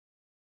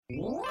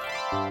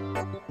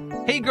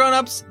Hey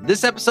grown-ups,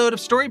 this episode of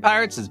Story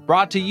Pirates is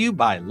brought to you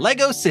by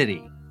Lego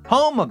City,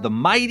 home of the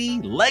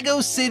mighty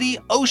Lego City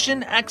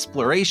Ocean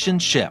Exploration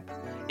Ship.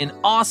 An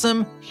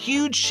awesome,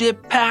 huge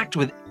ship packed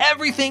with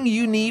everything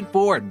you need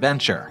for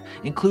adventure,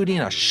 including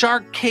a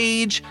shark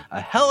cage,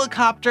 a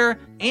helicopter,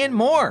 and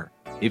more.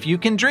 If you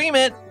can dream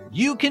it,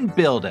 you can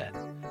build it.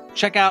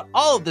 Check out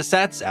all of the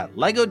sets at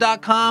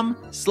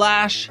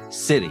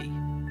lego.com/city.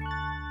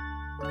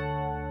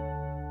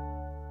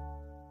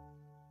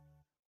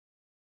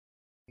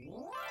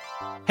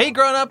 Hey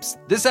grown-ups,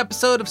 this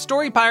episode of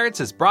Story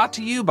Pirates is brought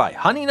to you by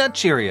Honey Nut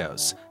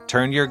Cheerios.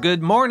 Turn your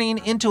good morning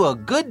into a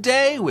good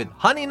day with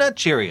Honey Nut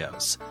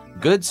Cheerios.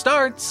 Good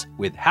starts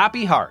with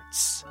happy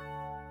hearts.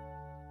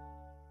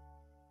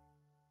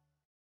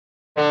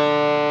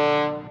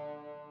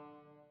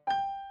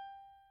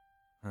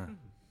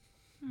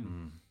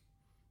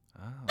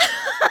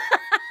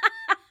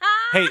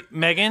 Hey,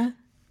 Meghan?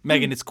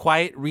 Meghan, it's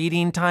quiet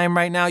reading time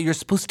right now. You're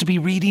supposed to be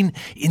reading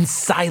in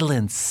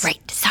silence.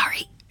 Right,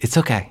 sorry. It's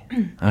okay.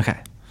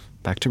 Okay,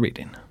 back to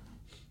reading.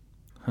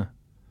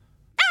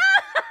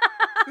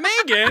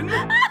 Meghan!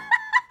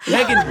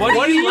 Meghan, what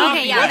are you laughing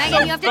Okay, yeah, at?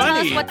 Meghan, you have to tell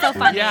us what's so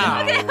funny.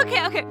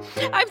 Yeah. Okay.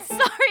 I'm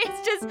sorry.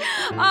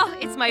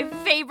 It's my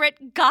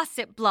favorite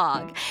gossip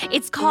blog.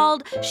 It's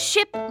called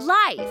Ship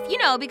Life,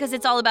 because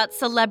it's all about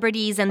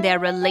celebrities and their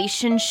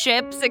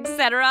relationships,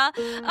 etc.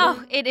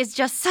 Oh, it is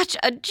just such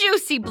a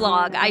juicy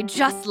blog. I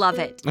just love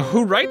it.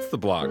 Who writes the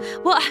blog?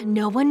 Well,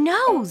 no one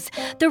knows.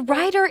 The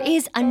writer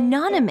is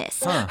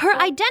anonymous. Her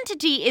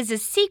identity is a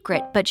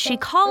secret, but she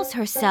calls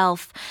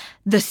herself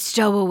the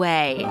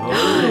Stowaway.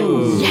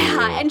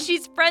 Yeah, and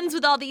she's friends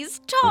with all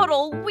these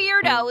total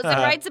weirdos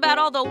and writes about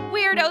all the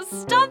weirdo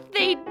stuff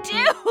they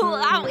do.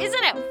 Oh,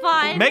 isn't it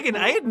fun? Meghan,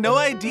 I had no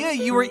idea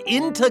you were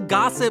into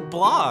gossip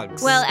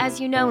blogs. Well,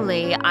 as you know,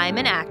 Lee, I'm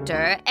an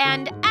actor,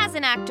 and as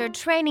an actor,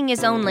 training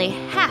is only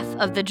half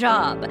of the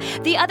job.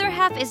 The other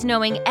half is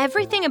knowing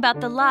everything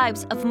about the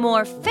lives of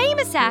more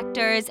famous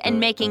actors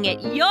and making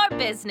it your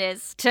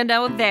business to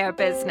know their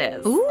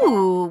business.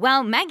 Ooh,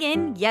 well,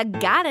 Meghan, you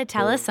gotta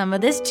tell us some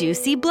of this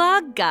juicy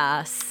blog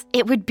goss.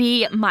 It would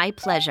be my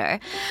pleasure.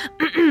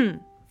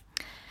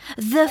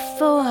 The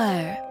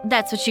Four.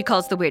 That's what she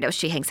calls the weirdos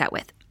she hangs out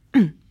with.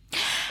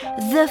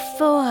 The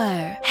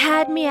Four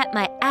had me at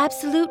my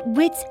absolute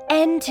wit's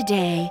end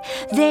today.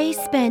 They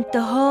spent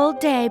the whole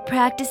day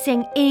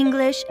practicing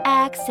English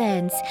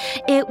accents.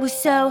 It was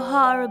so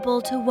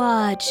horrible to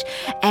watch.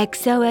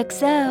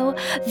 XOXO,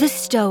 the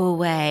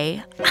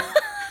Stowaway.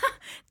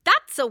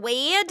 That's so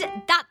weird.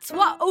 That's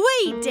what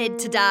we did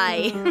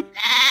today.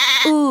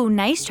 Ooh,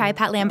 nice try,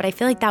 Pat Lamb, but I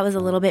feel like that was a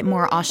little bit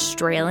more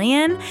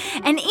Australian.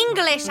 An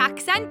English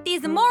accent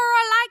is more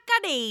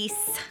like this.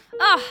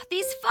 Oh,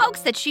 these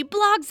folks that she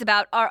blogs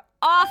about are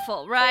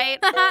awful, right?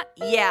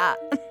 Yeah.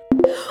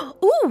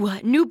 Ooh,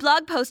 new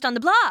blog post on the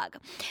blog.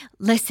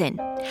 Listen,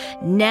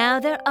 now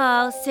they're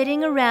all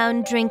sitting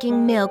around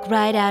drinking milk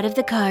right out of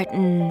the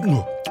carton.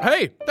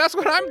 Hey, that's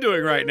what I'm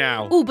doing right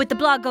now. Ooh, but the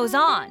blog goes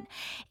on.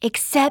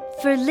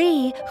 Except for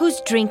Lee, who's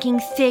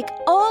drinking thick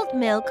old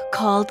milk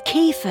called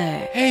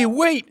kefir. Hey,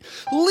 wait.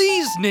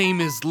 Lee's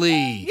name is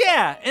Lee.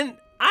 Yeah, and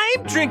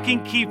I'm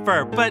drinking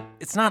kefir, but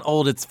it's not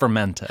old, it's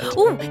fermented.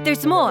 Ooh,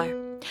 there's more.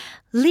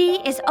 Lee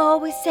is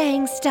always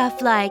saying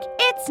stuff like,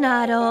 it's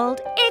not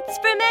old, it's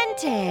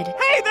fermented.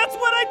 Hey, that's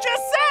what I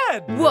just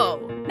said! Whoa.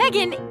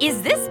 Meghan,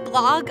 is this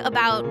blog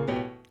about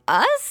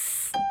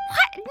us?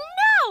 What?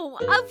 No,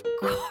 of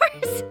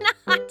course not.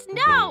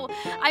 No.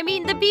 I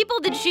mean, the people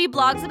that she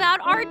blogs about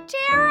are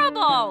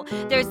terrible.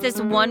 There's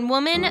this one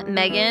woman,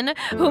 Meghan,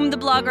 whom the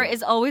blogger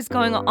is always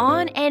going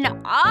on and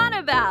on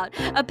about.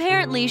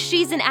 Apparently,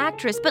 she's an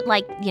actress, but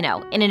in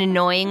an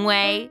annoying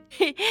way.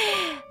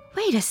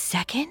 Wait a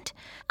second.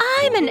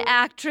 I'm an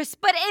actress,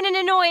 but in an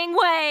annoying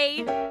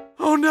way.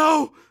 Oh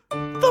no!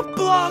 The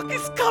blog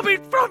is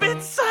coming from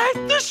inside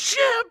the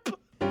ship!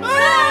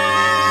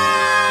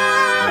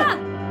 Ah!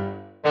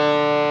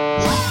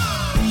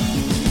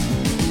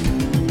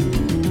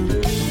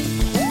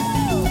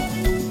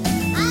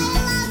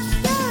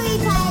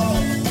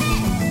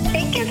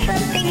 Think of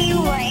something you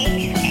like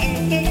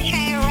and just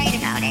try to write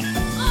about it.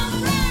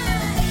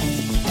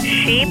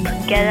 Sheep,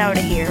 get out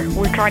of here.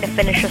 We're trying to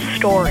finish a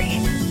story.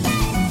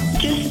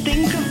 Just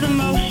think of the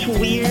most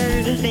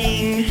weird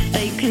things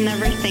that you can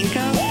never think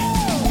of.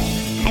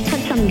 I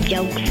put some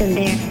jokes in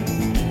there.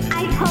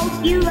 I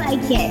hope you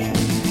like it.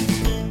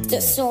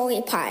 The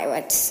Story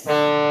Pirates.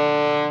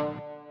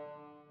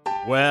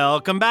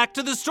 Welcome back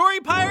to the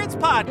Story Pirates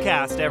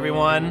podcast,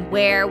 everyone.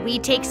 Where we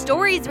take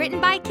stories written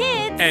by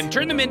kids And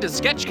turn them into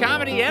sketch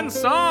comedy and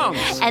songs.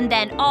 and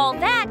then all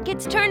that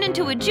gets turned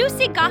into a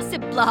juicy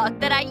gossip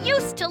blog that I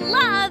used to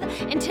love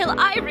until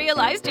I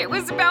realized it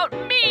was about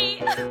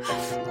me.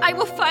 I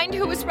will find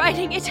who was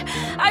writing it.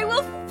 I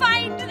will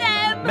find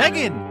them.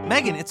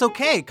 Meghan, it's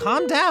okay.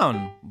 Calm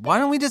down. Why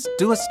don't we just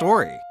do a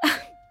story?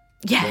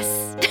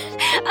 Yes,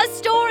 a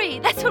story.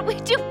 That's what we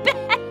do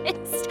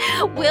best.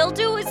 We'll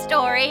do a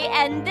story,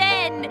 and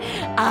then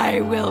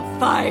I will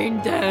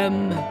find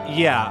them.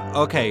 Yeah,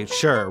 okay,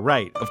 sure,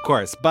 right, of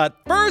course. But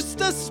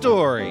first, a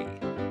story.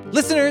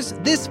 Listeners,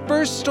 this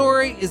first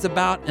story is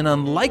about an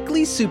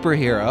unlikely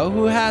superhero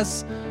who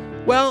has,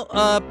 well,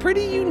 a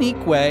pretty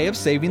unique way of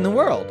saving the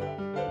world.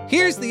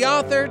 Here's the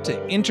author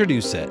to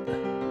introduce it.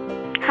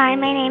 Hi,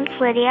 my name's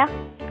Lydia.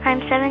 I'm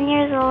 7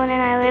 years old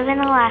and I live in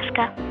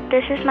Alaska.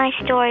 This is my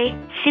story,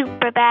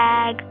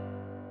 Superbag.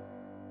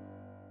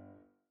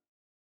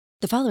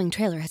 The following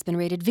trailer has been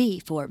rated V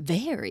for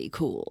very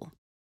cool.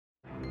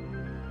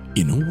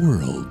 In a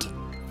world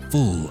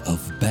full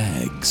of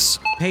bags,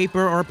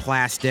 Paper or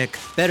plastic?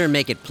 Better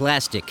make it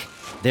plastic.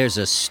 There's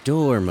a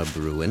storm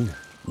a-brewin'.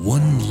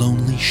 one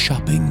lonely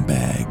shopping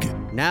bag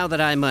Now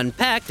that I'm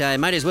unpacked, I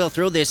might as well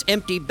throw this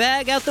empty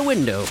bag out the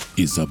window.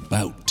 is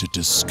about to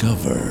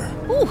discover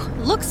Ooh,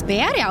 looks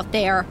bad out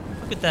there.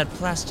 Look at that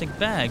plastic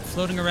bag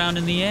floating around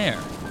in the air.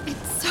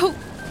 It's so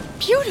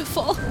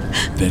beautiful.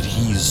 that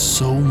he's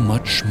so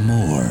much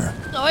more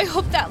Oh, I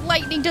hope that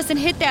lightning doesn't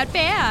hit that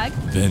bag.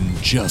 than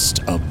just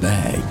a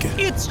bag.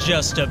 It's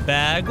just a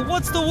bag.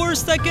 What's the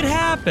worst that could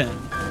happen?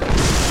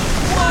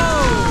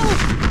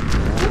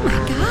 Oh my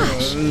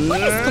gosh.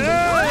 What is going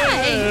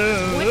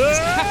on? What is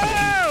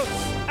happening?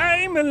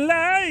 I'm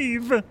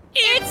alive.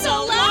 It's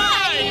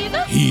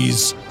alive!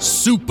 He's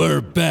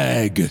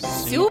Superbag,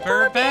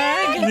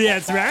 Superbag?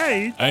 That's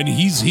right. and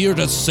he's here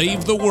to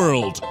save the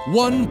world,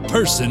 one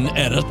person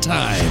at a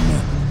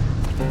time.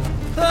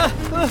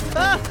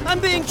 I'm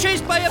being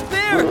chased by a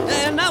bear,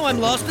 and now I'm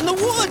lost in the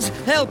woods.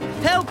 Help,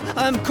 help,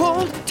 I'm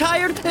cold,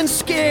 tired, and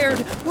scared.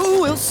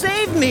 Who will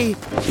save me?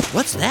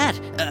 What's that?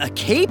 A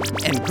cape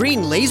and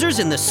green lasers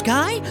in the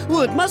sky?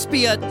 Well, it must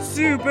be a...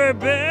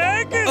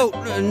 Superbag? Oh,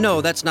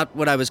 no, that's not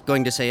what I was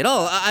going to say at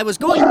all. I was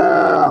going...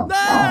 Ah!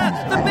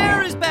 The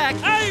bear is back!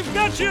 I've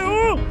got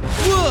you!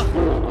 Whoa.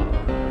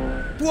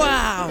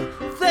 Wow,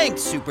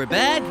 thanks,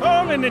 Superbag.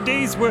 All in a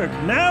day's work.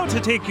 Now to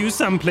take you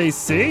someplace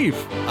safe.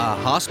 A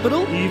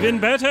hospital? Even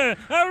better,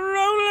 a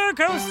roller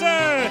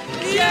coaster!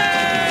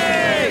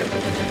 Yay!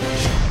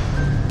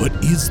 But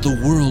is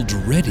the world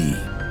ready?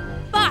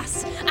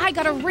 Boss, I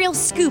got a real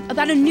scoop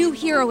about a new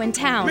hero in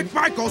town.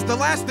 McMichaels, the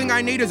last thing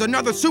I need is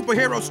another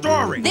superhero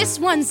story. This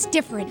one's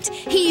different.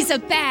 He's a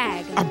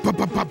bag. A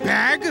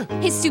bag?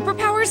 His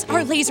superpowers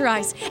are laser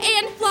eyes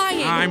and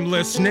flying. I'm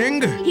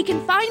listening. He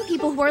can find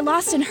people who are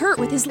lost and hurt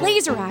with his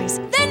laser eyes,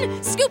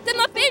 then scoop them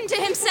up into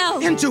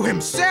himself. Into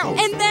himself?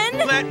 And then...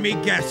 Let me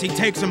guess, he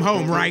takes them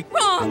home, right?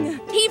 Wrong!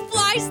 He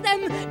flies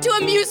them to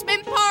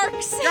amusement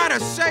parks. Gotta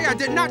say, I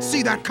did not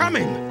see that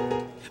coming.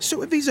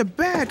 So if he's a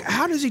bag,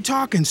 how does he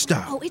talk and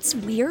stuff? Oh, it's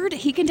weird.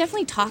 He can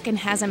definitely talk and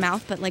has a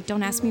mouth, but,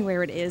 don't ask me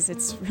where it is.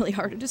 It's really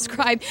hard to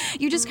describe.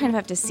 You just kind of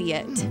have to see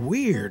it.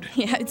 Weird.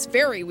 Yeah, it's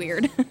very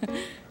weird.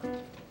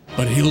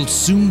 But he'll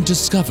soon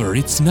discover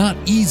it's not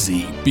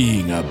easy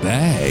being a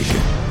bag.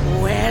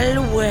 Well.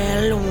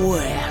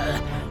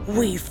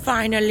 We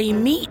finally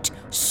meet,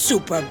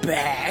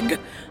 Superbag.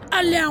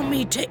 Allow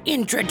me to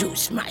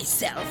introduce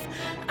myself.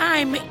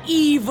 I'm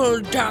Evil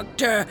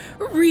Doctor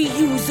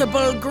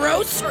Reusable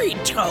Grocery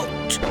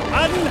Tote.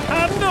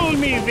 Unhandle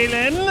me,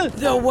 villain!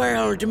 The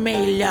world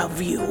may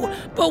love you,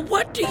 but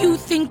what do you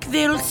think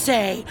they'll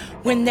say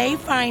when they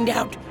find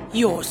out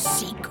your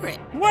secret?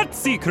 What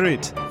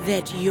secret?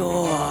 That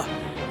you're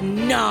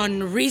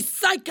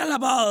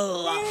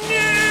non-recyclable.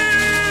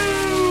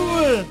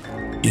 No!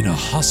 In a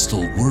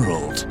hostile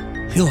world,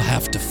 he'll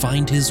have to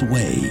find his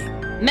way.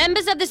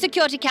 Members of the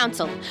Security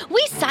Council,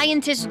 we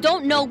scientists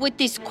don't know what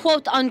this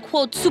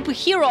quote-unquote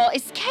superhero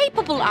is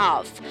capable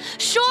of.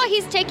 Sure,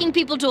 he's taking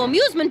people to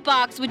amusement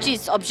parks, which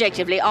is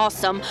objectively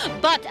awesome,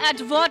 but at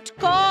what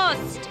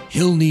cost?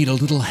 He'll need a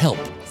little help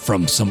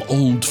from some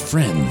old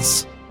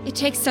friends. It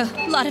takes a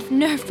lot of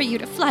nerve for you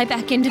to fly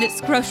back into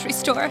this grocery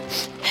store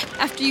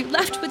after you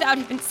left without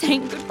even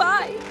saying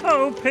goodbye.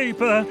 Oh,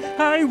 Paper,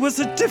 I was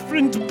a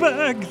different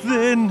bag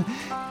then.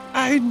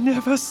 I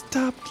never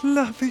stopped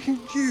loving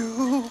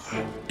you.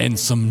 And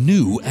some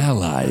new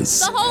allies.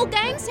 The whole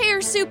gang's here,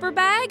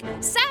 Superbag.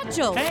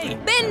 Satchel. Hey.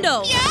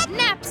 Bindle. Yep.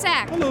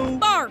 Knapsack. Hello.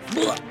 Barf.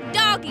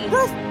 Doggy.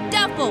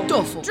 Duffel.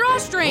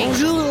 Drawstring.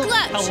 Bonjour.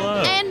 Clutch.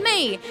 Hello. And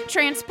me.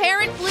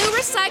 Transparent blue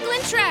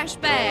recycling trash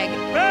bag.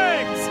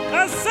 Bags,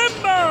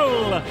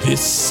 assemble!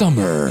 This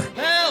summer,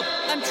 Help!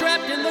 I'm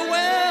trapped in the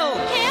well!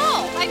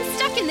 Help! I'm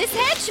stuck in this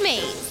hedge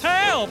maze.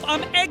 Help!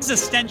 I'm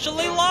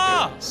existentially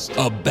lost.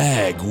 a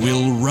bag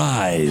will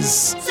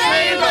rise.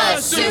 Save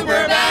us,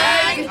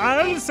 Superbag!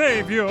 I'll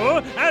save you,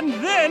 and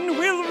then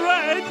we'll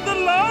ride the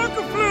log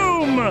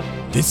flume.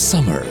 This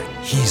summer,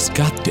 he's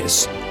got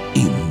this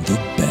in the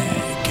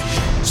bag.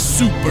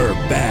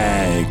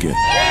 Superbag.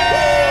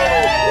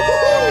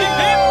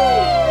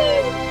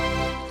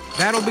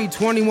 That'll be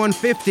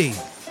 $21.50.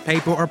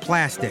 Paper or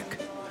plastic?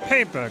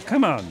 Paper,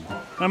 come on.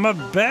 I'm a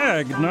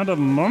bag, not a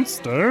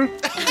monster.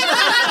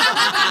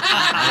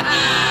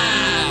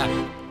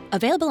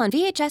 Available on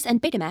VHS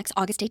and Betamax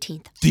August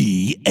 18th.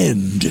 The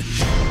end.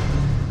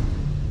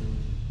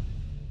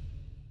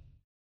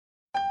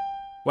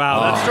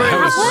 Wow, that story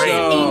was great.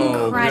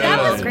 Incredible.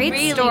 That was a Great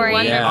really story.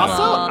 wonderful. Yeah.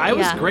 Also, I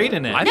was Yeah. great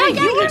in it. I No, think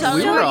yeah, you were so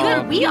we were all-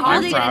 good. We all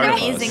I'm did proud an of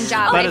us. amazing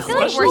job. But I feel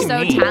like we're especially so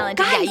me. talented.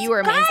 Guys, Yeah, you were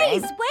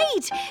amazing. guys,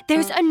 wait!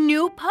 There's a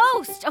new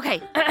post.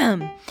 Okay.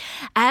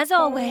 As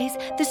always,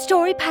 the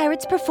Story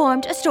Pirates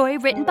performed a story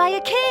written by a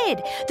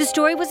kid. The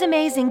story was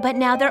amazing, but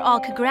now they're all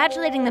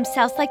congratulating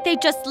themselves like they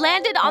just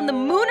landed on the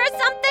moon or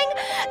something.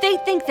 They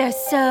think they're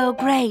so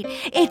great.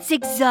 It's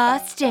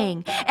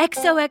exhausting.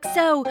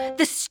 XOXO,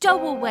 the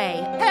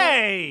stowaway.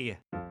 Hey!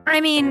 I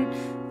mean,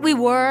 we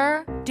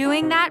were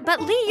doing that,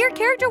 but Lee, your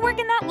character work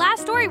in that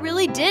last story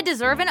really did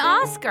deserve an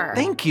Oscar.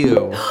 Thank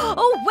you.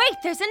 Oh, wait,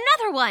 there's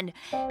another one.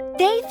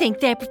 They think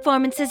their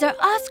performances are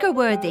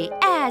Oscar-worthy,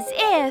 as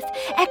if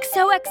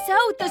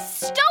XOXO, the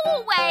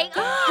stowaway.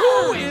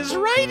 Who is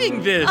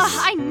writing this?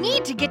 I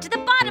need to get to the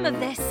bottom of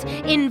this.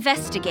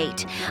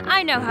 Investigate.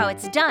 I know how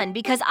it's done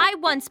because I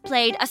once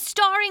played a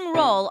starring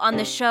role on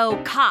the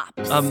show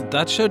Cops.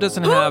 That show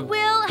doesn't Who have...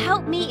 will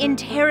help me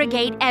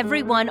interrogate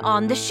everyone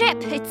on the ship?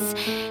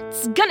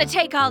 It's gonna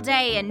take all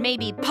day and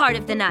maybe part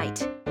of the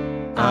night.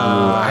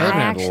 I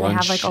actually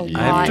have like a lot.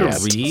 I have to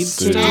of read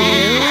to do.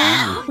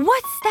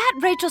 What's that,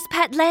 Rachel's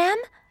pet lamb?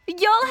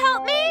 You'll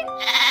help me?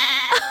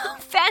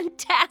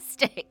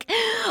 Fantastic.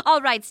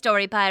 All right,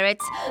 Story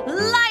Pirates,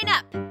 line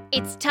up.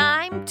 It's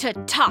time to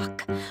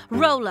talk.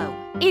 Rolo,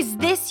 is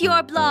this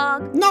your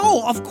blog?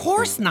 No, of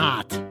course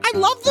not. I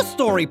love the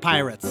Story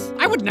Pirates.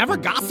 I would never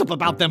gossip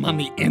about them on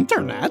the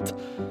internet.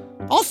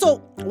 Also,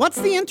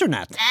 what's the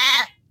internet?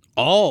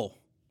 Oh,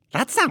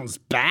 that sounds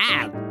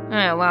bad.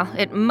 Oh, well,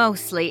 it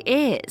mostly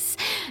is.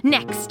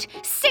 Next,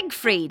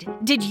 Siegfried,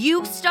 did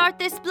you start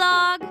this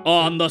blog?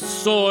 On the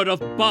sword of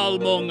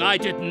Balmung, I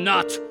did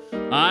not.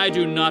 I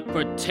do not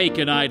partake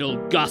in idle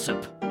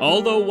gossip.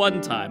 Although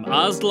one time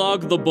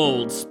Oslog the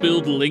Bold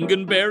spilled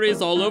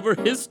lingonberries all over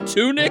his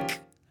tunic.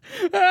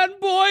 And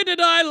boy, did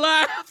I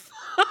laugh.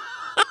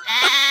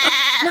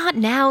 Not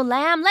now,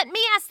 Lamb. Let me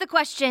ask the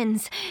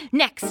questions.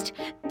 Next,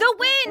 the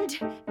wind.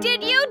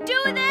 Did you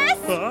do this?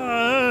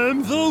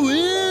 I'm the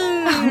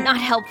wind. Oh, not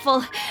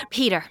helpful.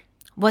 Peter,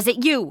 was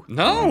it you?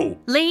 No.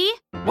 Lee?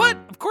 What?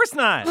 Of course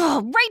not.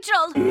 Oh,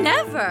 Rachel.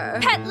 Never.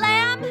 Pet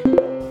Lamb?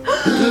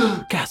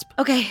 Gasp.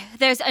 Okay,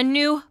 there's a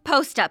new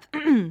post up.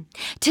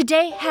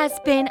 Today has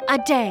been a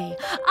day.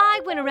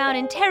 I went around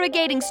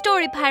interrogating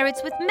Story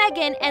Pirates with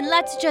Meghan, and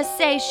let's just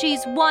say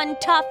she's one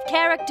tough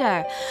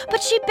character.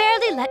 But she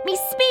barely let me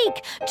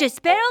speak,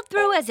 just barreled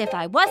through as if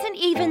I wasn't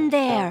even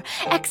there.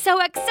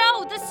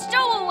 XOXO, the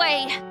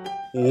stowaway.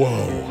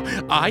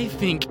 Whoa, I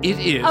think it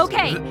is.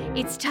 Okay,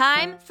 it's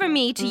time for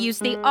me to use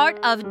the art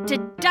of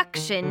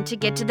deduction to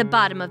get to the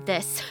bottom of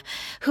this.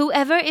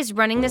 Whoever is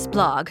running this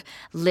blog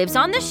lives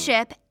on the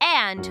ship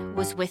and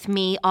was with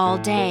me all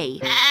day.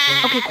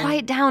 Okay,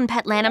 quiet down,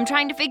 Petland. I'm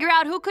trying to figure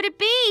out who could it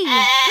be.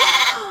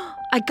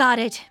 I got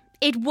it.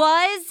 It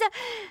was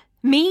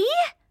me?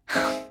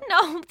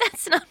 No,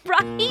 that's not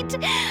right.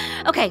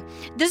 Okay,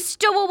 the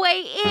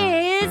stowaway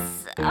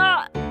is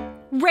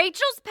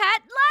Rachel's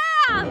pet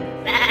lamb.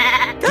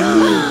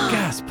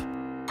 Gasp.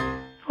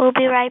 We'll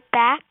be right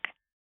back.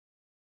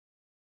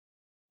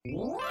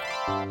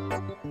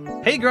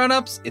 Hey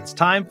grown-ups, it's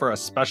time for a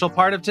special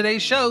part of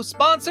today's show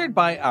sponsored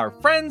by our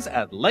friends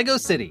at Lego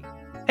City.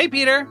 Hey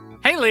Peter.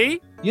 Hey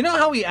Lee. You know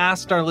how we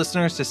asked our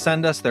listeners to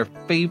send us their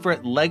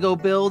favorite Lego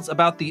builds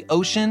about the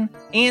ocean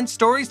and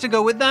stories to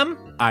go with them?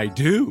 I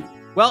do.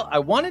 Well, I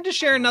wanted to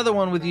share another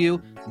one with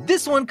you.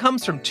 This one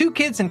comes from two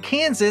kids in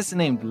Kansas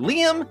named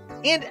Liam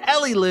and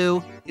Ellie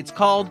Lou. It's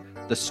called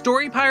The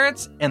Story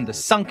Pirates and the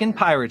Sunken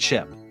Pirate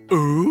Ship.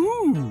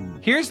 Ooh.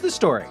 Here's the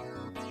story.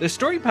 The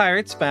Story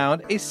Pirates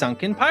found a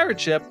sunken pirate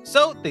ship,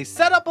 so they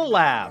set up a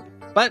lab.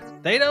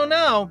 But they don't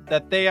know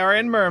that they are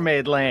in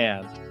Mermaid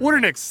Land. What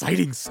an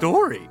exciting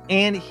story.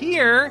 And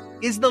here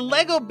is the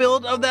Lego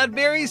build of that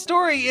very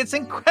story. It's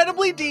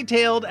incredibly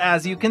detailed,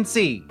 as you can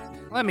see.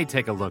 Let me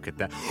take a look at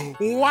that.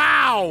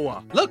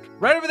 Wow! Look,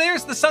 right over there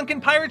is the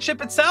sunken pirate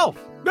ship itself.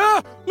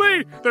 Ah,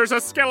 Lee, there's a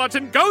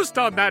skeleton ghost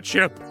on that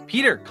ship.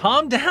 Peter,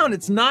 calm down.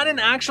 It's not an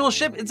actual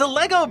ship. It's a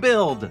Lego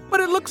build.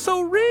 But it looks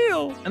so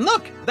real. And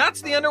look,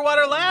 that's the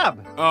underwater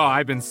lab. Oh,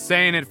 I've been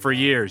saying it for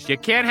years. You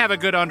can't have a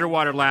good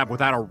underwater lab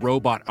without a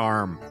robot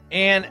arm.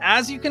 And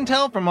as you can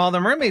tell from all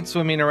the mermaids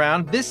swimming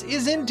around, this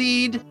is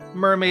indeed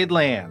Mermaid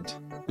Land.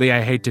 Lee,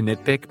 I hate to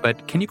nitpick,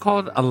 but can you call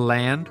it a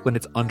land when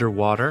it's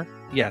underwater?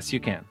 Yes, you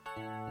can.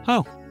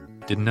 Oh,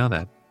 didn't know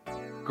that.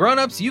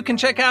 Grown-ups, you can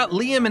check out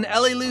Liam and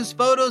Ellie Lou's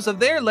photos of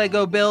their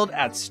Lego build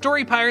at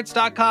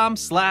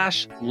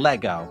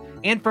storypirates.com/Lego.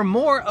 And for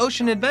more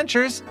ocean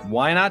adventures,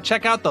 why not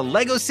check out the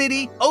Lego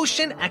City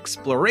Ocean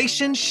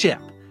Exploration Ship?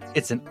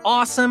 It's an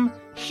awesome,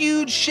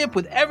 huge ship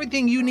with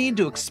everything you need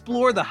to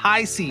explore the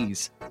high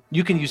seas.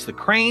 You can use the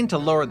crane to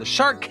lower the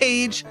shark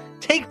cage,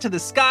 take to the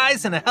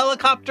skies in a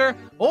helicopter,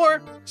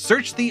 or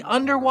search the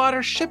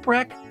underwater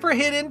shipwreck for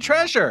hidden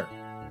treasure.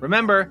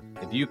 Remember,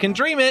 if you can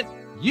dream it,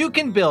 you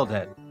can build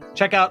it.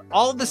 Check out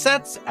all of the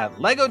sets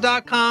at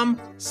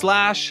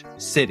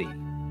lego.com/city.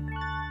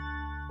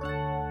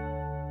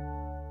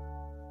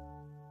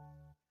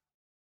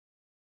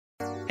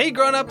 Hey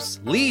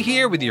grown-ups, Lee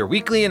here with your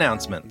weekly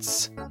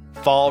announcements.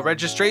 Fall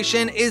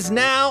registration is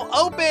now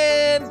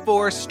open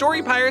for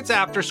Story Pirates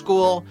After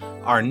School,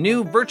 our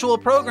new virtual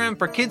program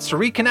for kids to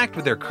reconnect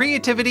with their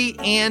creativity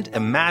and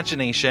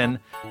imagination.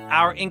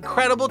 Our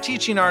incredible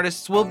teaching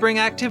artists will bring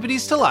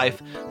activities to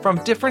life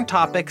from different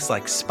topics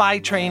like spy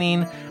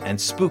training and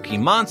spooky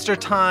monster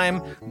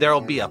time. There will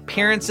be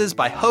appearances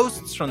by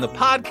hosts from the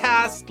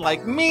podcast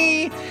like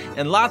me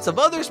and lots of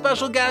other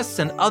special guests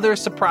and other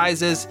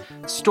surprises.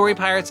 Story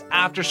Pirates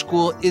After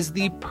School is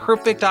the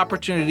perfect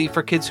opportunity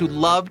for kids who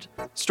loved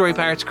Story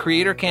Pirates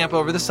Creator Camp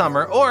over the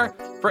summer, or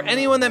for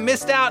anyone that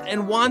missed out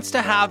and wants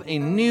to have a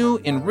new,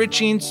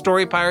 enriching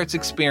Story Pirates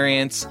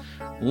experience.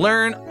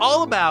 Learn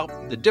all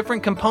about the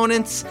different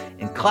components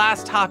and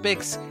class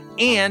topics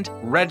and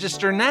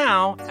register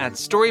now at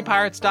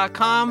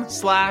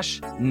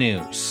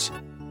storypirates.com/news.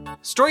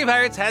 Story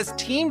Pirates has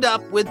teamed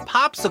up with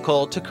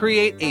Popsicle to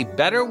create a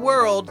better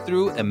world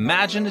through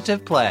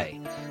imaginative play.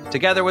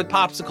 Together with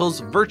Popsicle's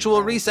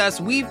virtual recess,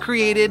 we've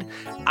created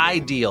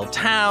ideal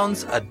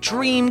towns, a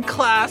dream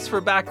class for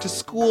back to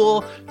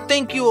school,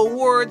 thank you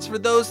awards for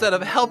those that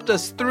have helped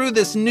us through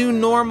this new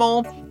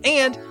normal,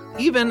 and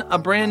even a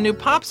brand new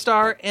pop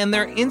star and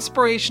their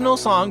inspirational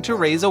song to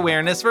raise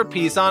awareness for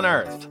peace on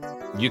Earth.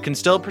 You can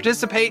still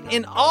participate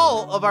in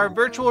all of our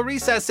virtual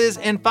recesses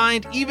and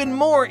find even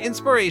more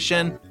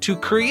inspiration to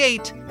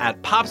create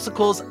at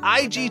Popsicle's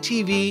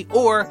IGTV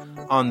or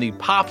on the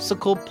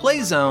Popsicle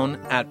Playzone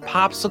at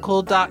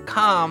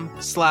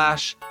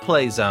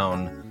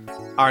popsicle.com/playzone.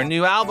 Our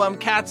new album,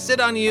 Cats Sit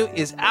On You,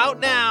 is out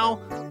now.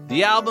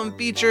 The album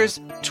features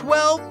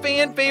 12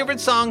 fan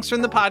favorite songs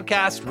from the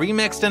podcast,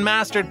 remixed and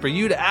mastered for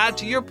you to add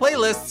to your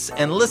playlists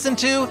and listen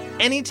to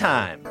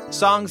anytime.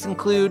 Songs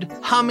include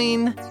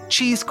Humming,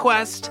 Cheese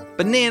Quest,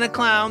 Banana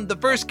Clown, The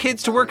First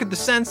Kids to Work at the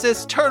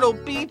Census, Turtle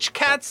Beach,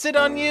 Cats Sit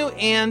On You,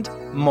 and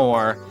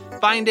more.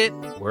 Find it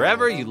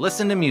wherever you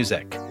listen to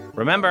music.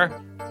 Remember,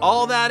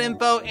 all that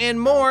info and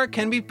more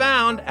can be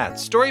found at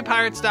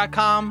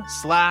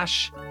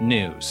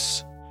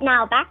storypirates.com/news.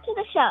 Now back to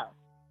the show.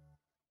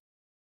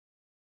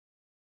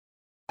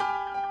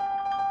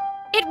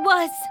 It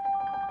was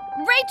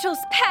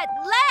Rachel's pet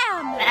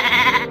lamb.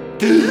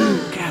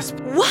 Gasp.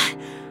 What?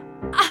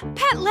 A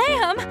pet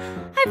lamb?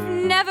 I've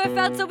never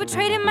felt so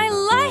betrayed in my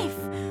life.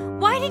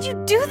 Why did you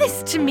do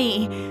this to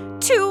me?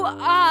 To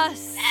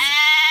us?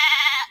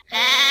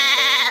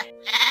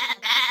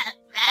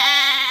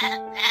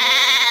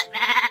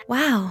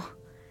 Wow.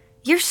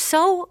 You're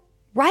so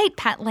right,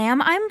 Pet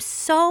Lamb. I'm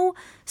so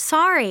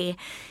sorry.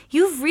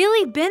 You've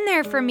really been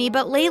there for me,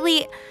 but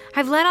lately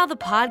I've let all the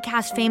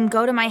podcast fame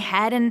go to my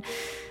head and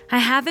I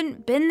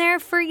haven't been there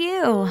for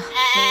you.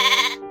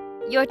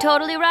 You're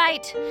totally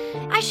right.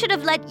 I should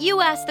have let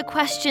you ask the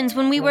questions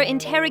when we were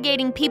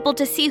interrogating people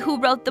to see who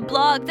wrote the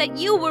blog that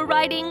you were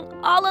writing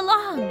all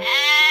along.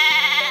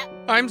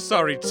 I'm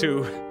sorry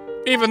too,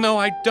 even though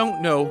I don't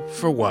know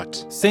for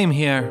what. Same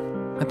here.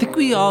 I think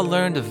we all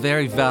learned a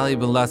very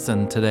valuable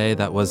lesson today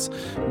that was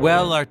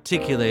well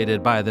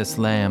articulated by this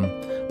lamb.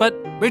 But,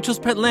 Rachel's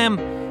pet lamb,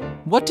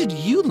 what did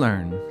you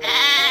learn?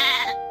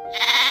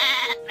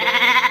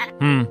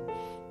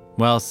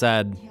 Well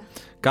said.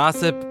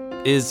 Gossip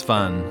is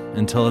fun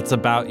until it's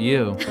about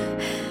you.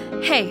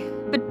 Hey,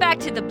 but back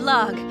to the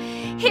blog.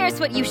 Here's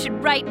what you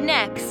should write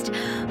next.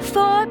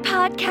 4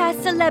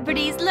 podcast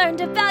celebrities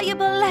learned a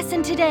valuable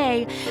lesson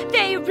today.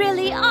 They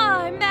really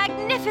are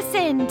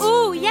magnificent.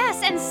 Ooh,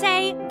 yes, and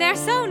say they're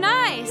so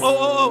nice.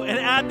 Oh, and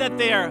add that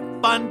they are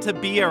fun to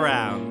be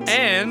around.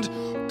 And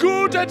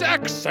good at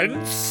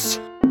accents.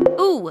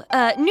 Ooh,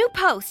 new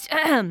post.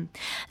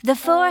 The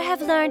 4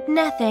 have learned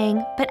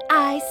nothing, but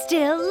I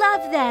still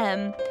love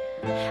them.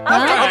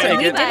 I'll take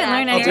we it. didn't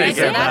learn I'll anything. take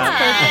it. That's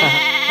perfect.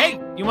 Hey,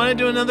 you want to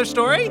do another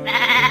story?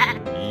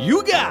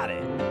 You got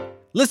it.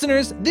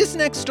 Listeners, this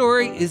next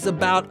story is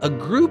about a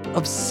group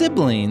of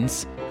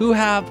siblings who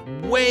have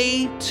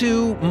way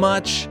too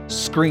much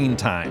screen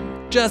time.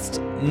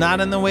 Just not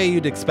in the way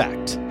you'd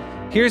expect.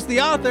 Here's the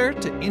author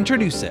to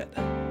introduce it.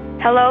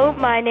 Hello,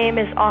 my name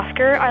is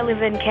Oscar. I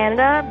live in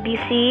Canada,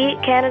 BC,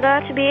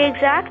 Canada to be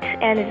exact,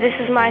 and this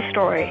is my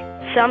story.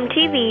 Some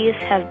TVs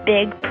have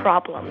big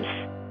problems.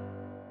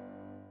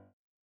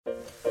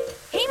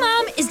 Hey,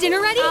 Mom, is dinner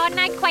ready? Oh,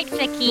 not quite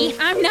flicky.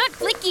 I'm not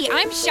flicky.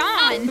 I'm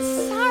Sean.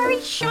 Sorry,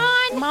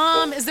 Sean.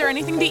 Mom, is there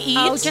anything to eat?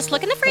 Oh, just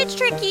look in the fridge,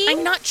 Tricky.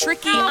 I'm not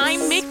Tricky. Oh,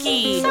 I'm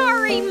Mickey.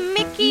 Sorry,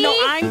 Mickey. No,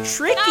 I'm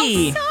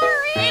Tricky. Oh,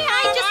 sorry.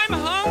 I'm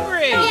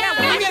hungry. Yeah,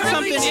 Can we get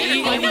something to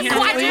eat in here, please?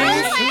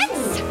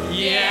 Quadruplets.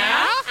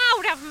 Yeah?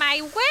 Out of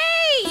my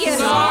way.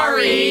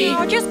 Sorry.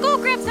 Oh, just go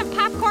grab some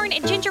popcorn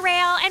and ginger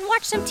ale and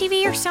watch some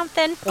TV or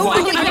something.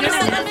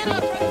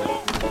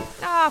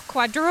 Oh,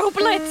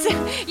 quadruplets.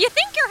 You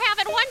think you're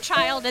having one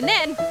child and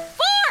then 4.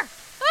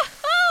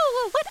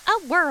 Oh, what a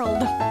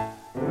world.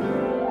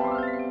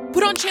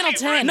 Put on Channel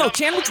 10. No,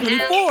 Channel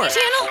 24. Channel 8.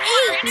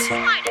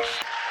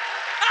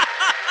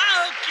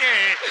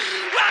 Okay,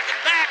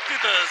 welcome back to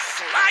the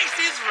Slice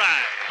is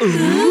Right.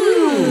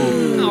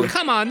 Ooh. Oh,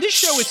 come on, this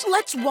show is...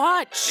 Let's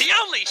watch. The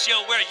only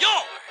show where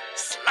your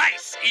slice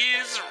slice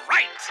is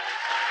right.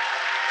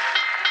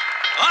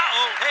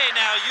 Uh-oh, hey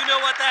now, you know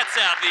what that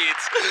sound means.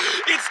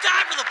 It's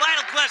time for the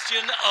final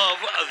question of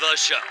the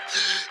show.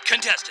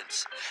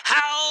 Contestants,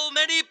 how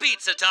many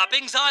pizza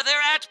toppings are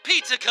there at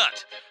Pizza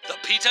Cut, the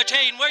pizza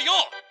chain where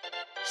your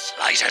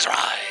slice is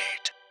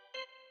right?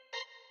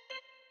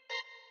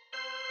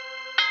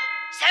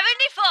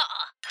 74.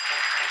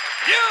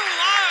 You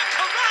are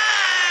correct!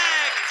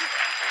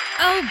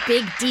 Oh,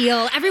 big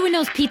deal. Everyone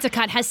knows Pizza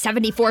Cut has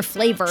 74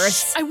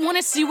 flavors. I want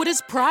to see what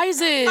his prize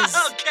is.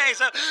 Okay,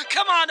 so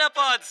come on up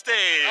on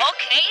stage.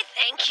 Okay,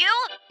 thank you.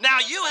 Now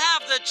you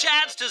have the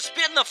chance to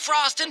spin the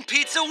frostin'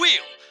 pizza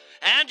wheel,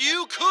 and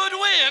you could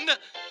win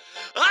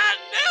a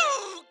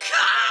new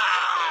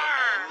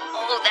car!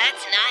 Oh,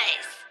 that's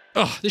nice.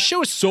 Ugh, this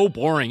show is so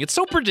boring. It's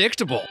so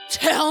predictable.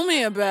 Tell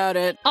me about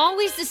it.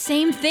 Always the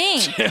same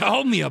thing.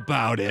 Tell me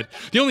about it.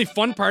 The only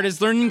fun part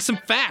is learning some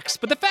facts,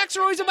 but the facts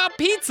are always about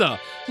pizza.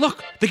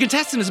 Look, the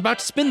contestant is about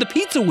to spin the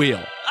pizza wheel.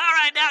 All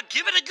right, now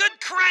give it a good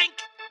crank.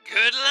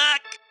 Good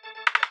luck.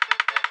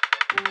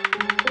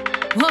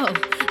 Whoa,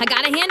 I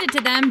gotta hand it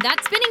to them.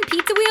 That spinning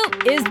pizza wheel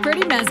is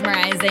pretty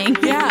mesmerizing.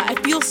 Yeah, I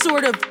feel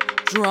sort of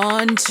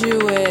drawn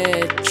to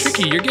it.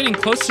 Tricky, you're getting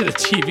close to the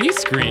TV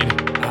screen.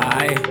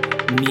 I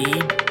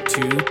need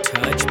to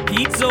touch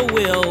pizza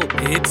wheel.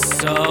 It's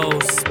so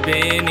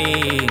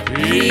spinny.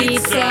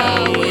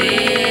 Pizza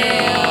wheel.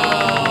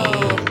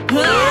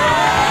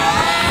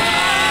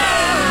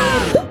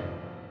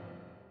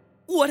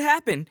 What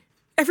happened?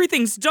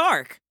 Everything's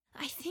dark.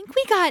 I think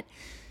we got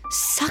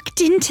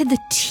sucked into the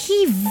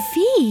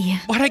TV.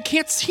 But I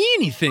can't see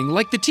anything,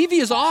 like the TV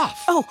is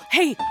off. Oh,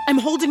 hey, I'm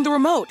holding the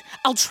remote.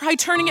 I'll try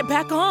turning it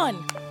back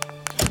on.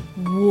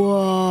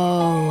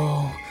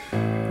 Whoa.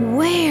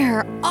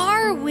 Where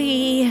are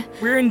we?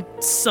 We're in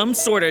some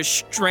sort of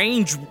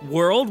strange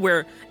world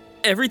where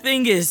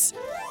everything is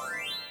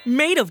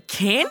made of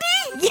candy?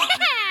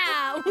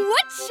 Yeah!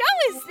 What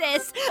show is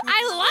this?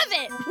 I love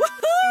it!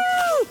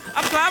 Woohoo!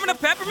 I'm climbing a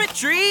peppermint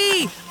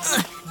tree!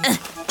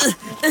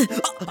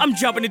 I'm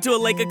jumping into a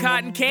lake of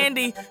cotton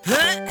candy.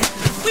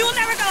 We will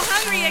never go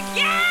hungry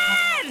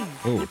again!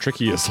 Oh,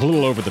 Tricky is a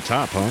little over the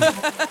top,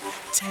 huh?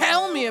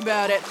 Tell me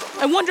about it.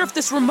 I wonder if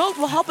this remote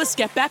will help us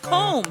get back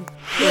home.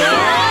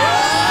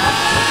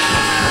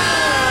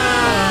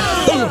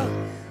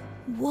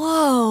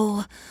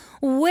 Whoa.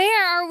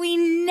 Where are we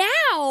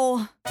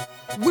now?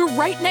 We're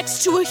right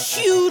next to a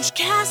huge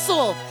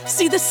castle.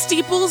 See the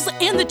steeples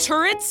and the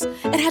turrets?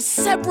 It has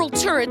several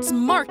turrets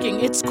marking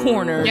its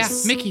corners. Yeah,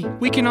 Mickey,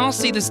 we can all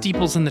see the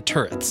steeples and the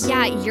turrets.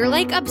 Yeah, you're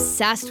like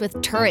obsessed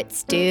with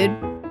turrets, dude.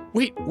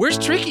 Wait, where's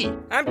Tricky?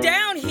 I'm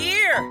down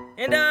here,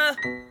 and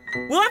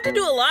we'll have to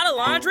do a lot of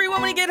laundry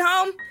when we get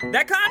home.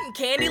 That cotton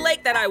candy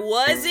lake that I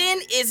was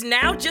in is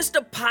now just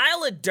a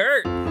pile of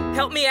dirt.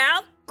 Help me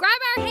out?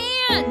 Grab our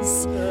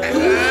hands!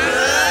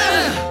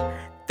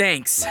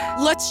 Thanks.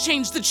 Let's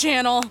change the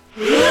channel.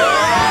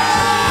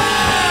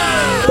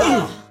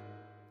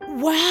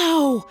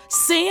 Wow,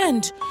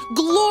 sand.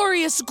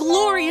 Glorious,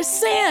 glorious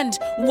sand.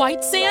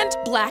 White sand,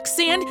 black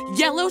sand,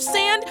 yellow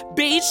sand,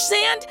 beige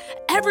sand.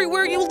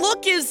 Everywhere you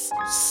look is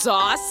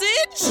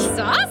sausage?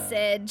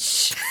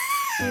 Sausage?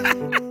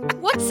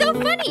 What's so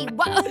funny?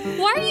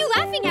 Why are you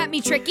laughing at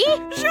me, Tricky?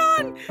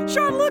 Sean,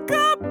 look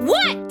up.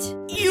 What?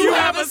 You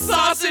have a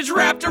sausage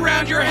wrapped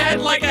around your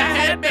head like a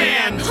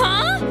headband.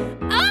 Huh?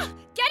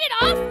 Get it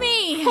off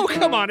me! Oh,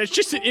 come on, it's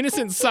just an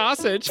innocent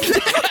sausage.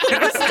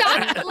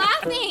 Stop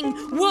laughing!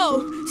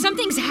 Whoa,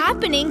 something's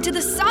happening to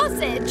the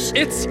sausage.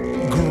 It's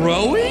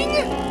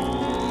growing?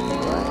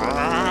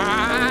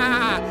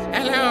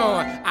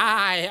 Hello,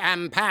 I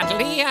am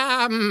partly,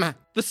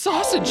 The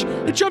sausage!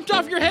 It jumped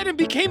off your head and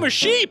became a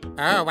sheep!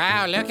 Oh,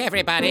 wow, look,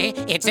 everybody.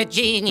 It's a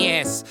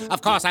genius.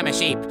 Of course I'm a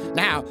sheep.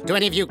 Now, do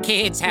any of you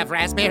kids have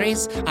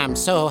raspberries? I'm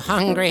so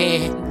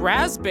hungry.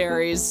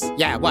 Raspberries?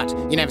 Yeah, what?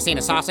 You never seen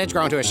a sausage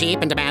grow into a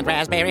sheep and demand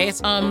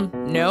raspberries?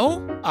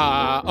 No.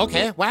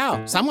 Okay,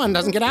 wow. Someone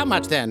doesn't get out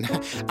much then.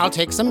 I'll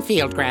take some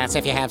field grass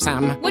if you have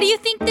some. What do you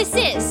think this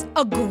is?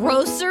 A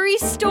grocery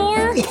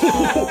store?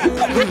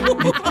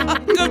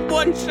 Good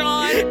one,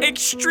 Sean.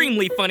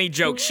 Extremely funny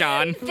joke,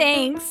 Sean.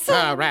 Thanks.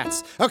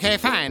 Rats. Okay,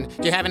 fine.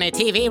 Do you have any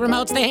TV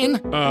remotes then?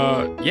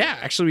 Yeah,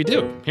 actually we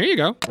do. Here you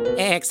go.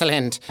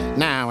 Excellent.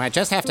 Now, I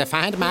just have to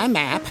find my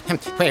map.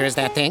 Where is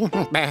that thing?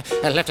 I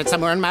left it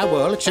somewhere in my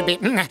wool. It should be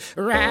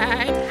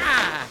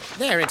right.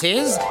 There it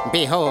is.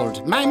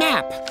 Behold, my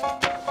map.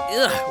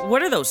 Ugh,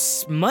 what are those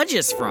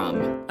smudges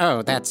from?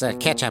 Oh, that's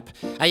ketchup.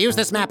 I use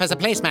this map as a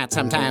placemat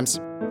sometimes.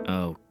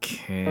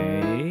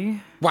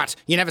 Okay. What?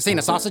 You never seen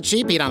a sausage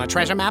sheep eat on a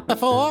treasure map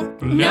before?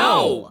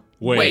 No!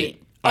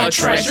 Wait, a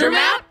treasure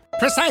map?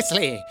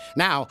 Precisely.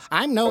 Now,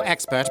 I'm no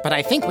expert, but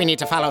I think we need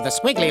to follow the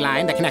squiggly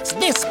line that connects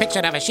this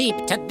picture of a sheep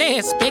to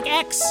this big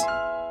X.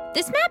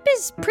 This map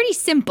is pretty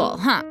simple,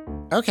 huh?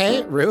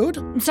 Okay,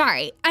 rude.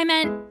 Sorry, I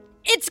meant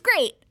it's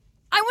great.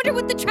 I wonder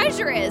what the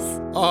treasure is.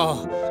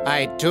 Oh,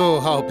 I do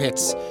hope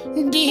it's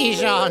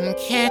Dijon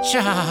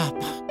ketchup.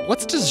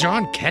 What's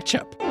Dijon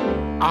ketchup?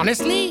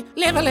 Honestly,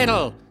 live a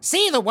little.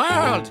 See the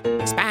world.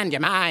 Expand your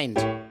mind.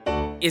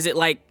 Is it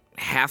like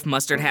half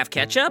mustard, half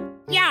ketchup?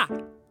 Yeah,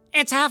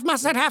 it's half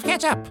mustard, half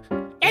ketchup.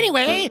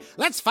 Anyway,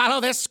 let's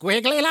follow this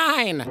squiggly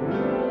line.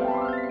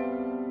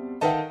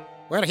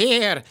 We're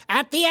here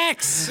at the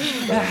X.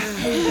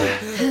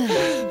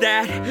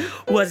 That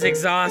was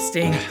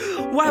exhausting.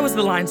 Why was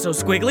the line so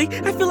squiggly?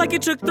 I feel like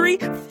it took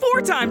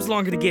 3-4 times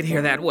longer to get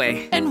here that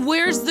way. And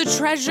where's the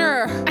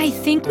treasure? I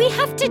think we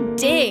have to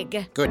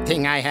dig. Good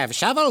thing I have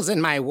shovels in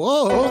my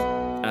wool.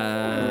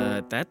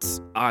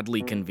 That's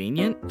oddly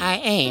convenient. I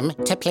aim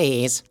to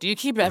please. Do you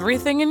keep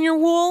everything in your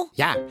wool?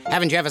 Yeah.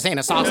 Haven't you ever seen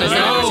a sausage?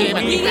 No,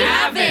 we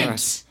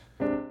haven't.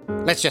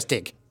 Let's just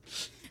dig.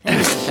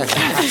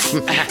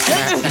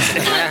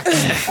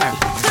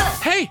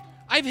 Hey,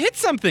 I've hit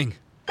something.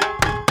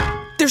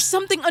 There's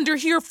something under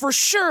here for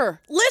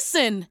sure.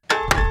 Listen.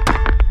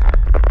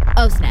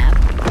 Oh, snap.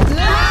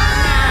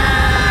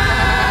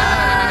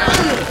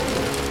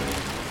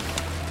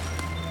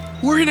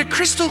 We're in a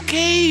crystal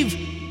cave.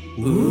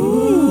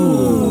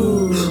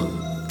 Ooh.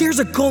 There's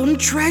a golden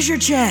treasure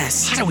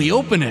chest. How do we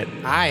open it?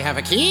 I have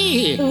a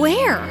key.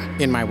 Where?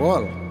 In my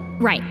wool.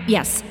 Right,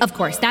 yes, of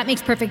course. That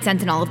makes perfect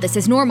sense, and all of this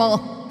is normal.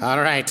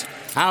 All right.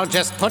 I'll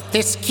just put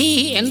this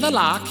key in the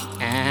lock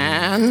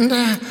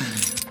and...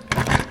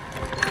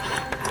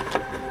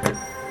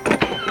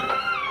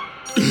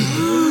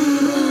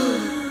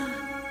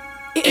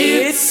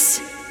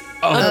 It's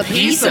a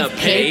piece of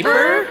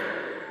paper?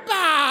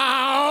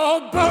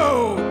 Bow!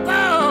 Boo!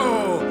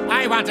 Boo!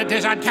 I want a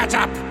dish on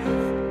ketchup.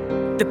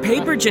 The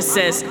paper just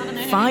says,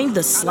 find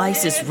the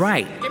slices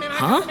right.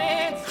 Huh?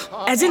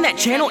 As in that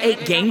Channel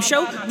 8 game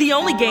show? The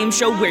only game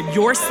show where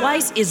your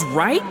slice is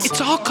right? It's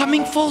all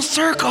coming full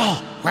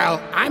circle.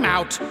 Well, I'm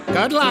out.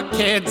 Good luck,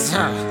 kids.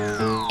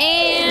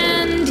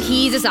 And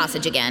he's a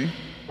sausage again.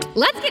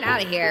 Let's get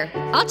out of here.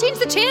 I'll change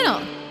the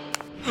channel.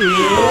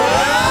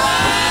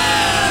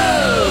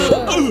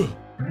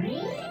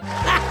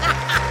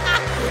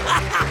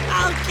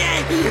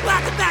 Okay,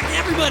 welcome back to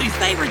everybody's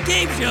favorite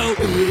game show,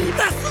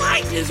 The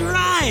Slice is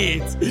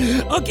Right.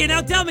 Okay,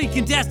 now tell me,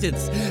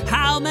 contestants,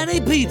 how many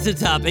pizza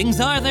toppings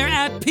are there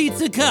at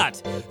Pizza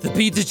Cut, the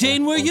pizza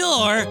chain where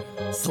your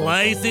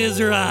slice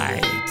is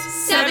right?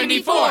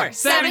 74,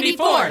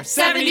 74,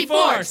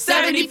 74,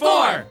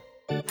 74.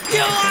 You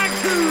are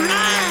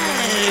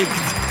correct!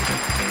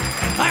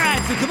 All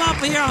right, so come up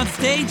here on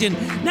stage, and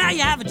now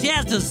you have a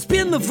chance to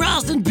spin the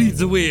frosting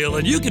pizza wheel,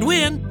 and you can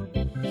win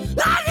a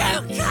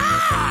new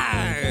car!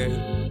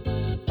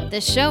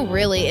 This show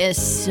really is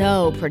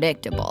so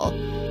predictable.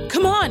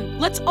 Come on,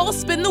 let's all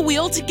spin the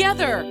wheel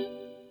together.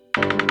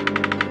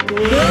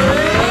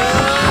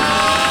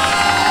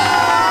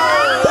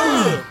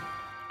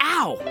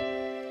 Ow!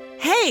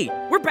 Hey,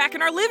 we're back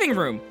in our living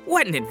room.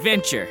 What an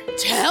adventure.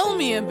 Tell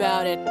me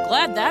about it.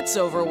 Glad that's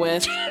over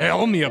with.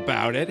 Tell me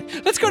about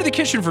it. Let's go to the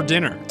kitchen for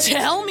dinner.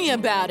 Tell me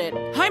about it.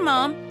 Hi,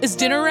 Mom. Is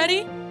dinner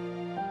ready?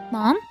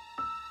 Mom?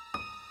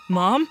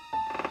 Mom?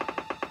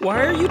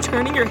 Why are you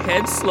turning your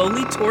head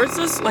slowly towards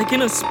us like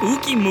in a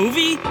spooky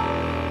movie?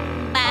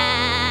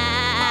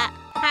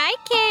 Hi,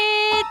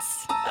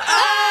 kids.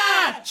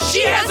 Ah!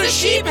 She has a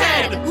sheep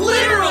head!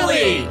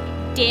 Literally!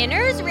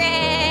 Dinner's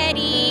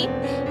ready.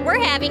 We're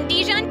having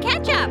Dijon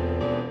ketchup.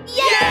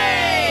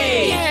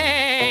 Yay!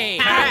 Yay!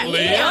 Pat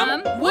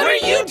Liam, what are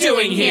you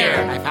doing here?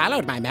 I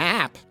followed my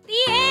map. The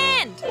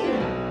end.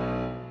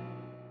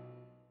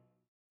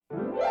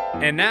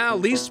 And now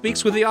Lee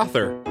speaks with the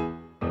author.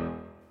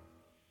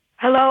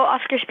 Hello,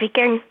 Oscar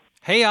speaking.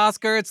 Hey,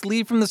 Oscar, it's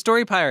Lee from the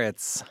Story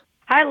Pirates.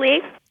 Hi,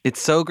 Lee. It's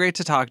so great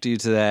to talk to you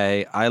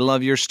today. I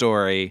love your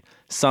story.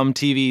 Some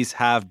TVs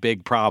have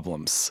big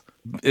problems.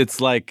 It's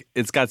like,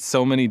 it's got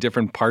so many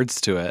different parts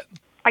to it.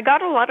 I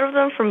got a lot of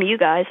them from you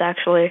guys,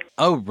 actually.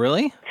 Oh,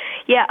 really?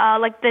 Yeah,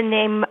 like the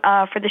name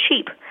for the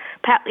sheep.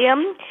 Pat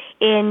Liam,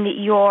 in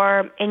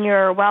your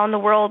Wow in the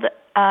World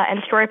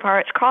and Story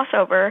Pirates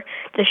crossover,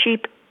 the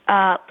sheep,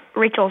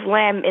 Rachel's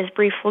lamb, is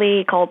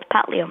briefly called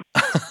Pat Liam.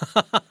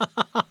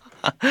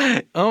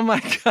 Oh my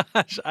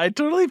gosh, I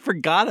totally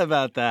forgot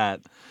about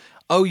that.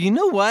 Oh, you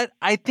know what?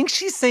 I think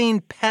she's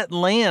saying pet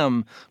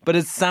lamb, but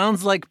it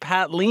sounds like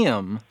Pat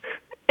Liam.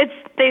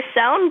 They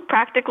sound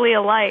practically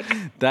alike.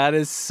 That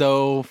is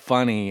so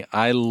funny.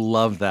 I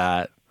love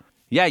that.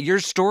 Yeah, your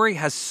story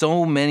has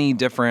so many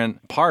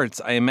different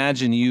parts. I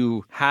imagine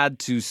you had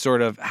to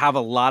sort of have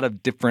a lot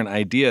of different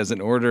ideas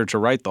in order to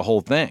write the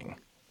whole thing.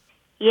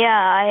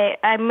 Yeah,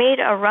 I made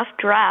a rough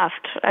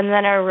draft, and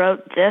then I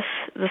wrote the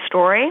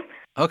story.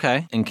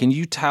 Okay, and can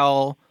you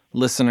tell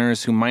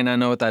listeners who might not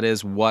know what that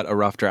is what a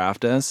rough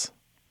draft is?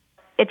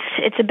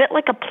 It's a bit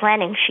like a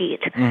planning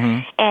sheet,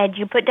 and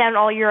you put down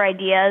all your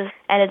ideas,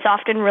 and it's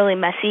often really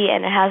messy,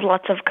 and it has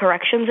lots of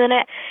corrections in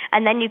it,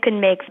 and then you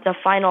can make the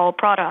final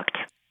product.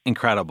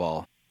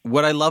 Incredible.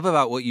 What I love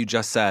about what you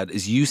just said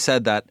is you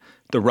said that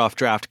the rough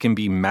draft can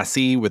be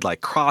messy with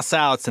like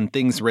cross-outs and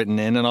things written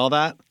in and all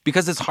that,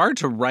 because it's hard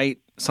to write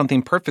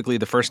something perfectly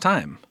the first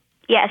time.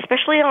 Yeah,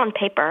 especially on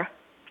paper,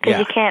 because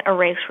you can't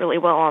erase really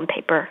well on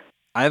paper.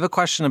 I have a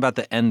question about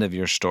the end of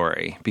your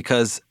story,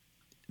 because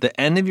the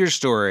end of your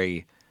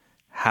story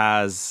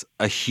has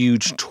a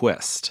huge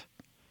twist.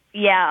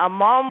 Yeah, a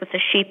mom with a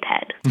sheep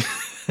head.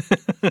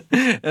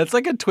 It's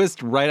like a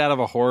twist right out of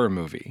a horror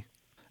movie.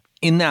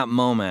 In that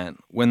moment,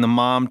 when the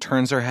mom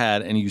turns her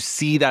head and you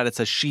see that it's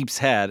a sheep's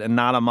head and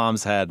not a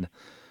mom's head,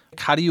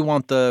 how do you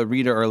want the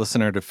reader or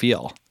listener to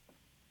feel?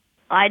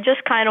 I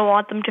just kind of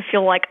want them to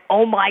feel like,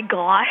 oh my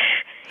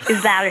gosh,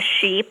 is that a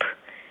sheep?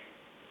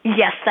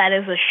 Yes, that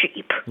is a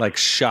sheep. Like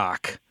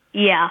shock.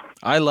 Yeah.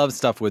 I love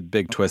stuff with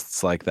big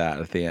twists like that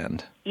at the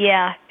end.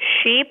 Yeah.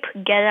 Sheep,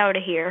 get out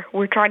of here.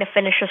 We're trying to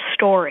finish a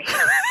story.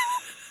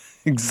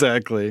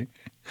 Exactly.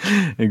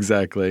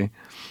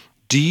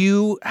 Do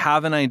you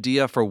have an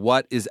idea for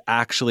what is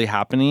actually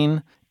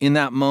happening in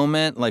that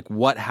moment? Like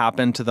what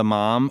happened to the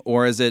mom?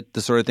 Or is it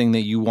the sort of thing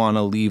that you want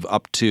to leave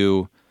up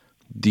to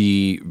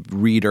the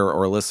reader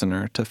or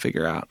listener to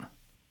figure out?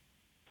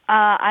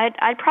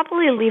 I'd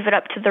probably leave it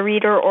up to the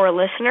reader or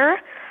listener.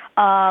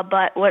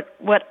 But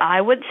what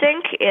I would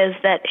think is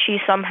that she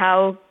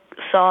somehow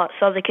saw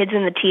the kids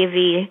in the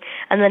TV,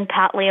 and then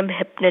Pat Liam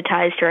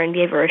hypnotized her and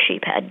gave her a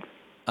sheep head.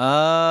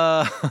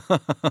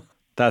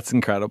 That's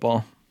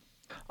incredible.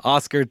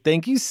 Oscar,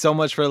 thank you so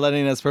much for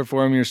letting us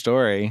perform your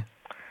story.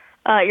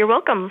 You're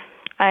welcome.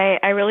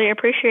 I really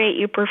appreciate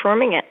you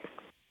performing it.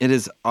 It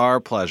is our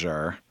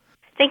pleasure.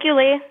 Thank you,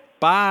 Lee.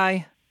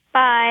 Bye.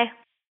 Bye.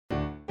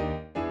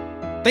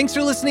 Thanks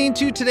for listening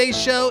to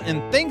today's show, and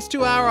thanks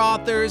to our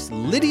authors,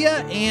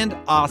 Lydia and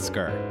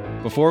Oscar.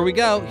 Before we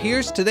go,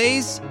 here's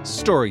today's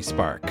Story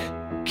Spark.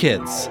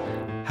 Kids,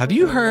 have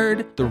you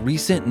heard the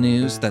recent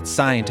news that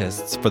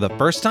scientists, for the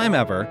first time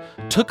ever,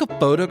 took a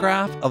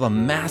photograph of a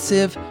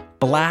massive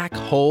black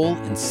hole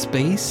in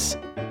space?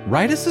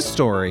 Write us a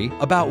story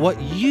about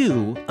what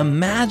you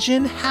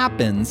imagine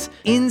happens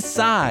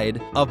inside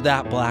of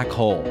that black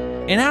hole.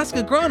 And ask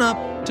a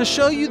grown-up to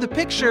show you the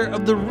picture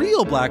of the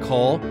real black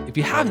hole if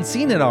you haven't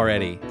seen it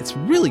already. It's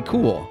really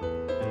cool.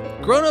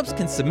 Grown-ups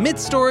can submit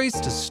stories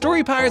to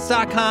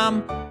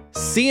storypirates.com.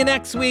 See you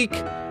next week.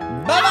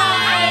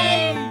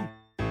 Bye-bye!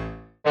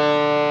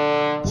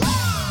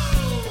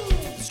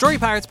 Story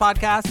Pirates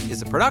Podcast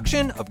is a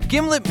production of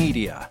Gimlet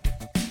Media.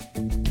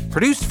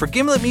 Produced for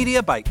Gimlet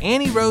Media by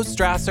Annie Rose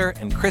Strasser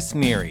and Chris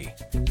Neary.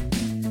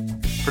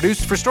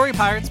 Produced for Story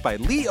Pirates by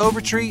Lee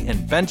Overtree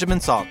and Benjamin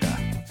Salka.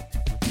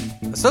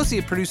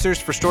 Associate producers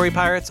for Story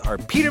Pirates are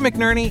Peter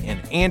McNerney and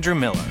Andrew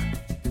Miller.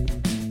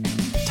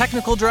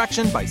 Technical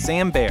direction by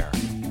Sam Baer.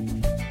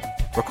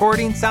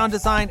 Recording, sound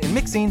design, and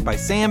mixing by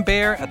Sam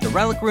Baer at the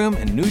Relic Room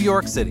in New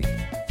York City.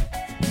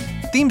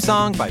 Theme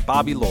song by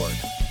Bobby Lord.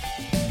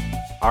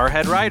 Our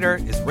head writer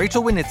is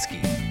Rachel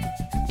Winitsky.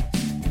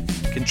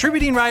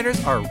 Contributing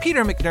writers are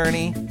Peter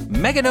McNerney,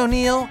 Meghan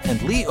O'Neill,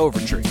 and Lee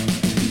Overtree.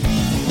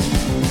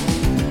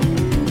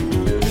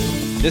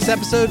 This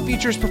episode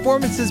features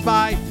performances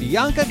by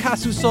Bianca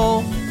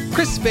Casusol,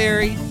 Chris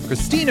Ferry,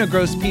 Christina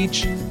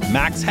Gross-Peach,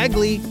 Max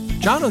Hegley,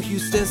 John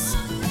O'Hustis,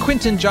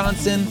 Quinton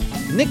Johnson,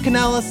 Nick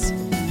Kanellis,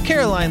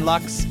 Caroline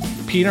Lux,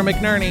 Peter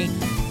McNerney,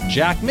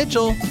 Jack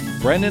Mitchell,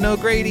 Brendan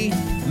O'Grady,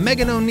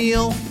 Meghan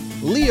O'Neill,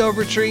 Lee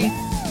Overtree,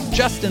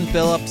 Justin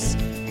Phillips,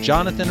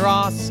 Jonathan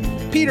Ross,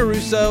 Peter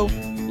Russo,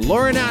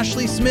 Lauren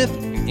Ashley Smith,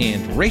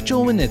 and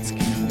Rachel Winitsky.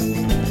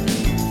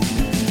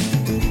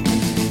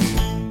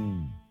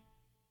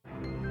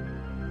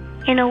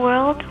 In a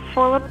world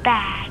full of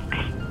bags,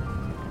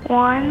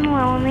 one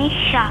lonely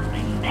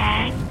shopping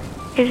bag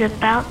is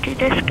about to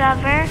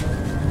discover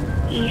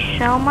he's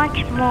so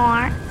much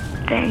more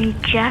than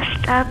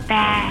just a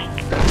bag.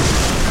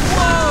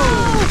 Whoa!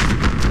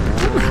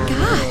 Oh my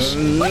gosh!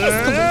 What is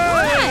going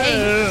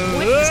on?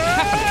 What is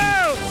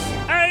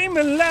happening? I'm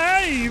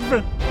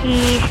alive!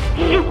 He's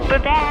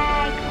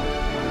Superbag.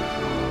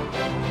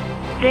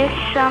 This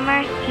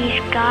summer,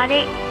 he's got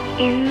it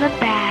in the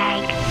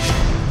bag.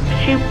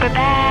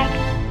 Superbag.